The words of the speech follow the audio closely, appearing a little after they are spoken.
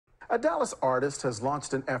A Dallas artist has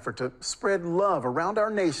launched an effort to spread love around our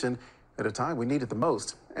nation at a time we need it the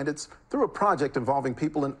most. And it's through a project involving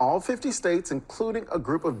people in all 50 states, including a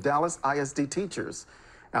group of Dallas ISD teachers.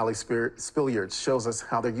 Allie Spilliards shows us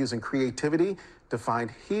how they're using creativity to find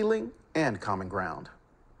healing and common ground.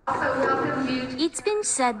 It's been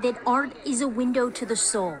said that art is a window to the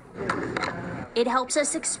soul. It helps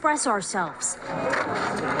us express ourselves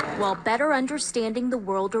while better understanding the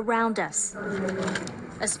world around us,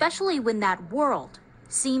 especially when that world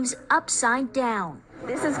seems upside down.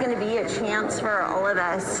 This is going to be a chance for all of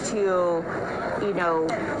us to,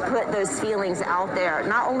 put those feelings out there.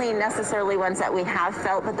 Not only necessarily ones that we have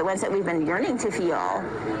felt, but the ones that we've been yearning to feel.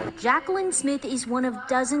 Jacqueline Smith is one of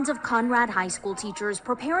dozens of Conrad High School teachers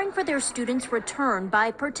preparing for their students' return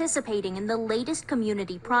by participating in the latest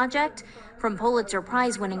community project from Pulitzer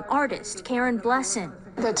Prize-winning artist Karen Blesson.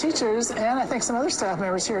 The teachers and I think some other staff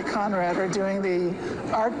members here at Conrad are doing the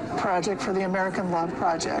art project for the American Love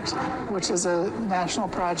Project, which is a national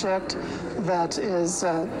project that is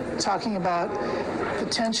talking about the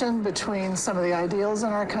tension between some of the ideals in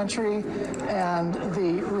our country and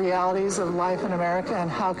the realities of life in America, and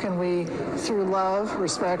how can we, through love,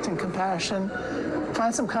 respect, and compassion,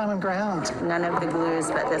 find some common ground. None of the glues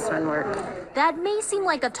but this one work. That may seem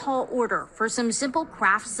like a tall order for some simple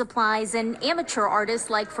craft supplies and amateur artists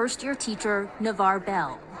like first-year teacher Navarre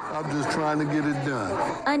Bell. I'm just trying to get it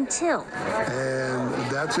done. Until.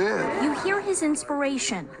 And that's it. You hear his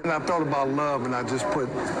inspiration. And I thought about love, and I just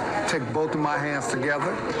take both of my hands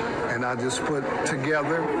together, and I just put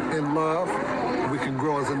together in love. We can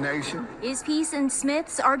grow as a nation. His piece and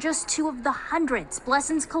Smith's are just two of the hundreds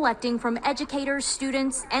Blesson's collecting from educators,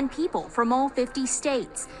 students, and people from all 50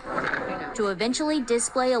 states to eventually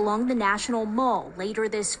display along the National Mall later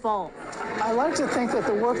this fall. I like to think that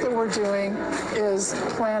the work that we're doing is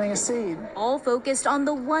planting a seed. All focused on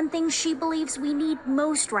the one thing she believes we need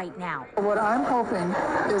most right now. What I'm hoping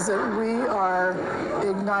is that we are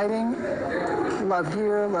igniting love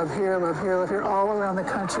here, love here, love here, love here, all around the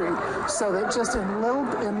country, so that just in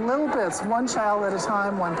little bits, one child at a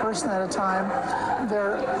time, one person at a time,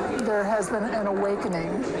 there has been an awakening,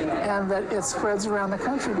 and that it spreads around the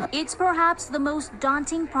country. It's perhaps the most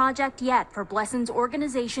daunting project yet for Blesson's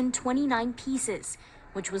organization 29 Pieces,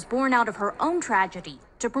 which was born out of her own tragedy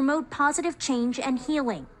to promote positive change and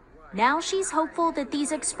healing. Now she's hopeful that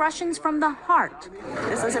these expressions from the heart,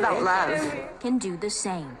 this is about love, can do the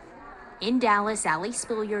same. In Dallas, Allie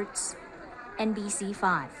Spilliards, NBC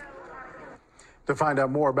 5. To find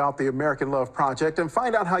out more about the American Love Project and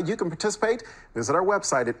find out how you can participate, visit our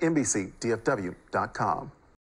website at NBCDFW.com.